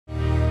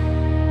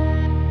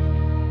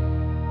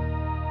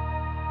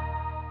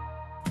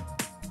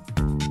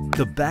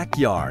The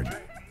backyard.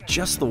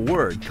 Just the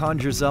word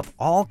conjures up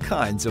all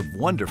kinds of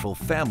wonderful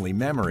family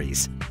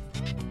memories.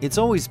 It's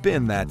always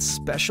been that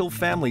special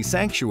family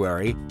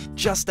sanctuary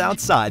just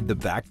outside the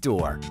back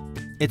door.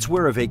 It's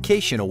where a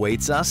vacation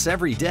awaits us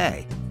every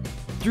day.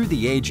 Through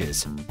the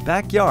ages,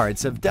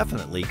 backyards have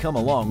definitely come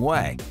a long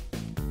way.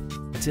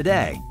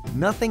 Today,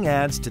 nothing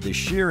adds to the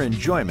sheer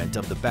enjoyment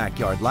of the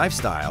backyard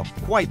lifestyle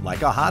quite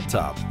like a hot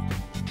tub.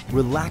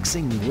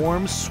 Relaxing,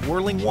 warm,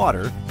 swirling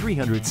water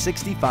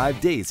 365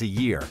 days a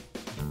year.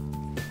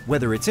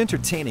 Whether it's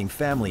entertaining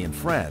family and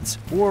friends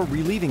or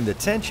relieving the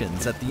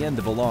tensions at the end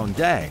of a long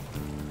day,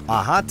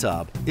 a hot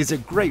tub is a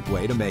great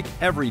way to make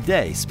every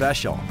day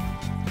special.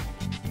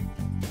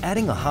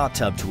 Adding a hot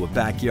tub to a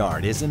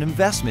backyard is an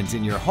investment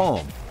in your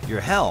home, your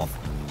health,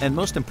 and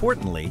most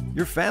importantly,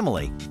 your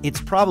family.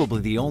 It's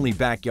probably the only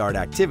backyard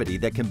activity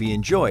that can be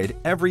enjoyed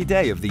every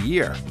day of the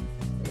year.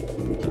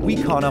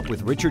 We caught up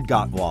with Richard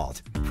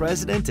Gottwald,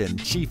 President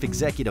and Chief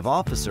Executive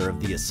Officer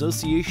of the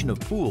Association of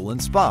Pool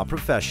and Spa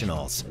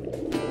Professionals.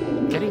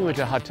 Getting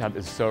into a hot tub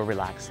is so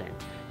relaxing.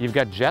 You've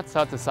got jets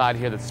out the side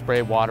here that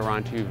spray water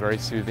onto you, very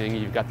soothing.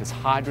 You've got this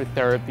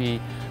hydrotherapy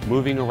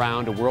moving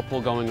around, a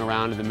whirlpool going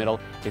around in the middle.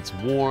 It's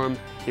warm.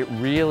 It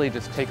really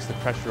just takes the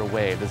pressure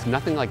away. There's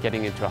nothing like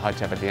getting into a hot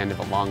tub at the end of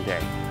a long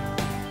day.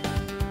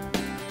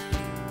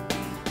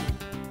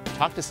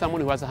 Talk to someone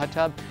who has a hot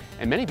tub,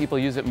 and many people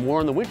use it more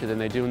in the winter than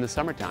they do in the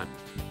summertime.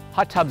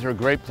 Hot tubs are a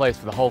great place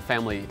for the whole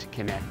family to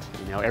connect.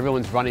 You know,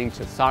 everyone's running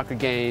to soccer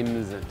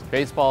games and to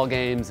baseball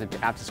games and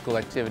to after-school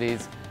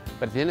activities.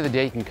 But at the end of the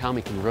day, you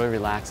can really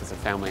relax as a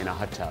family in a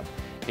hot tub.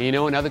 And you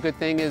know, another good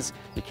thing is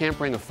you can't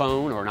bring a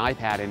phone or an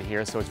iPad in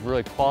here, so it's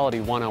really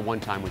quality one-on-one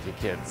time with your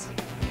kids.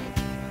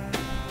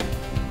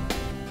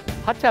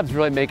 Hot tubs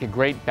really make a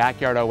great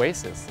backyard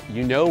oasis.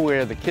 You know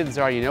where the kids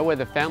are, you know where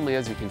the family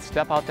is. You can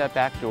step out that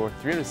back door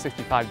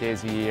 365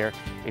 days a year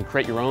and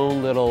create your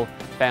own little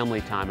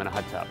family time in a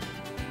hot tub.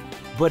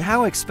 But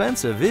how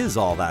expensive is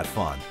all that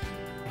fun?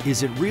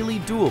 Is it really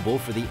doable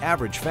for the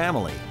average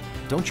family?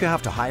 Don't you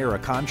have to hire a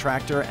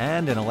contractor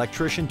and an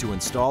electrician to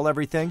install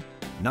everything?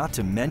 Not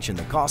to mention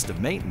the cost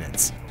of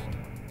maintenance.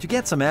 To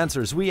get some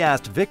answers, we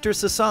asked Victor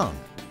Sassang,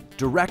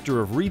 Director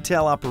of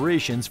Retail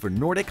Operations for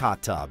Nordic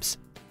Hot Tubs.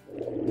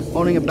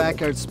 Owning a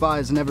backyard spa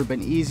has never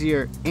been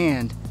easier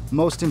and,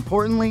 most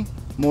importantly,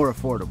 more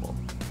affordable.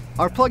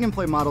 Our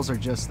plug-and-play models are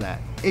just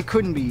that. It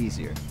couldn't be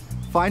easier.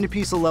 Find a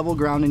piece of level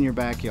ground in your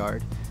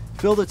backyard,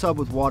 fill the tub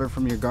with water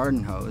from your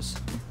garden hose,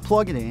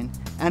 plug it in,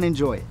 and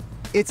enjoy it.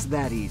 It's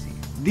that easy.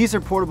 These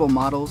are portable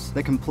models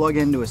that can plug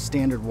into a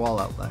standard wall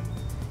outlet.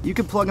 You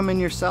can plug them in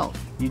yourself.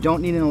 You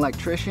don't need an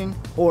electrician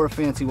or a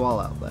fancy wall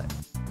outlet.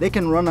 They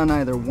can run on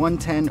either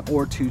 110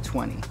 or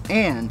 220.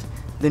 And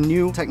the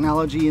new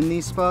technology in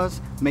these spas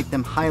make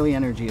them highly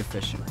energy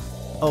efficient.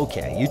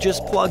 Okay, you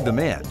just plug them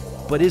in,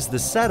 but is the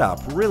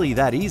setup really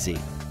that easy?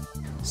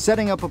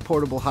 Setting up a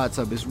portable hot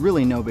tub is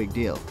really no big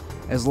deal,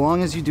 as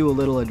long as you do a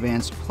little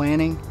advanced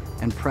planning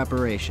and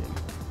preparation.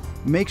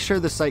 Make sure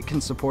the site can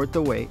support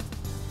the weight.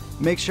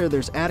 Make sure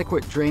there's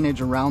adequate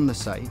drainage around the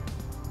site.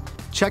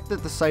 Check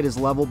that the site is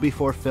level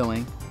before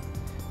filling.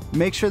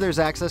 Make sure there's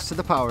access to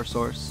the power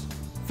source.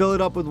 Fill it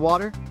up with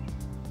water,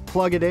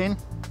 plug it in,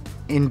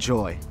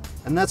 enjoy.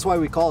 And that's why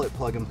we call it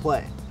plug and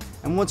play.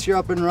 And once you're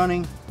up and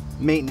running,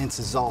 maintenance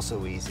is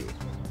also easy.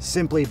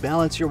 Simply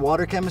balance your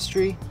water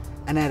chemistry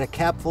and add a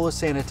cap full of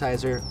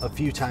sanitizer a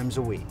few times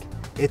a week.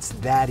 It's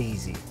that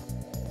easy.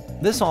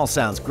 This all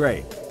sounds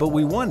great, but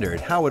we wondered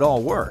how it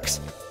all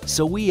works.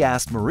 So we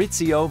asked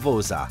Maurizio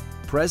Vosa,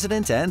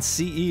 President and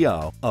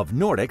CEO of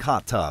Nordic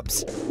Hot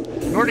Tubs.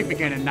 Nordic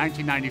began in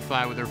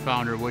 1995 with their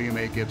founder, William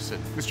A.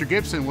 Gibson. Mr.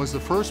 Gibson was the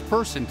first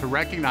person to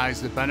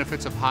recognize the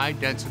benefits of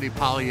high-density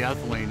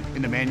polyethylene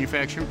in the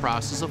manufacturing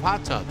process of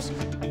hot tubs.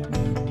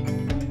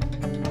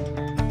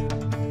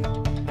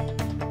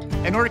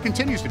 And Nordic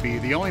continues to be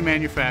the only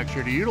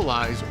manufacturer to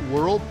utilize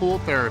whirlpool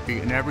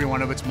therapy in every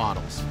one of its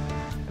models.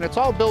 And it's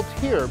all built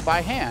here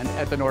by hand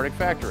at the Nordic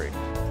factory.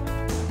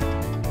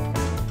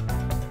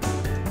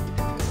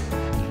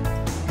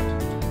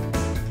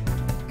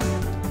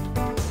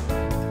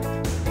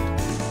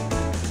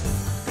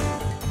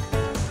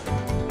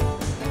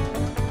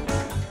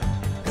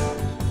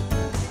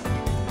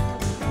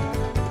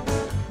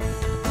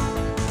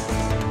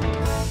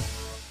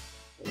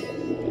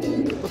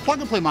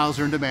 Plug-and-play models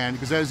are in demand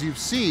because, as you've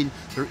seen,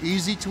 they're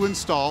easy to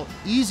install,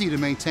 easy to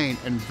maintain,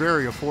 and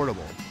very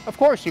affordable. Of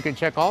course, you can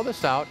check all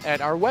this out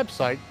at our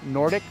website,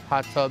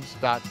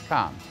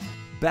 NordicHotTubs.com.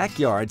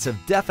 Backyards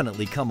have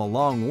definitely come a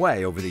long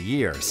way over the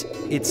years.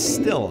 It's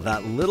still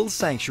that little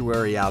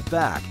sanctuary out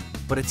back,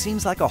 but it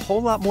seems like a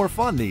whole lot more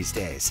fun these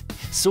days.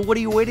 So what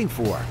are you waiting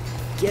for?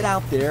 Get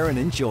out there and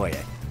enjoy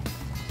it.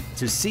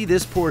 To see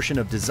this portion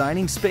of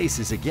Designing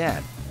Spaces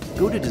again,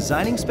 go to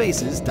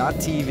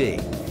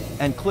designingspaces.tv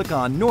and click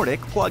on Nordic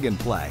Plug and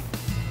Play.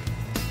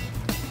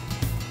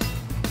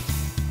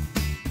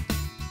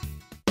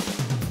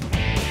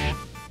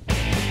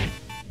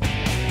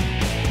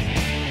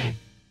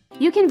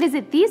 You can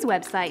visit these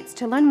websites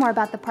to learn more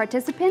about the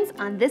participants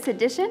on this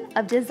edition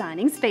of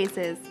Designing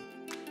Spaces.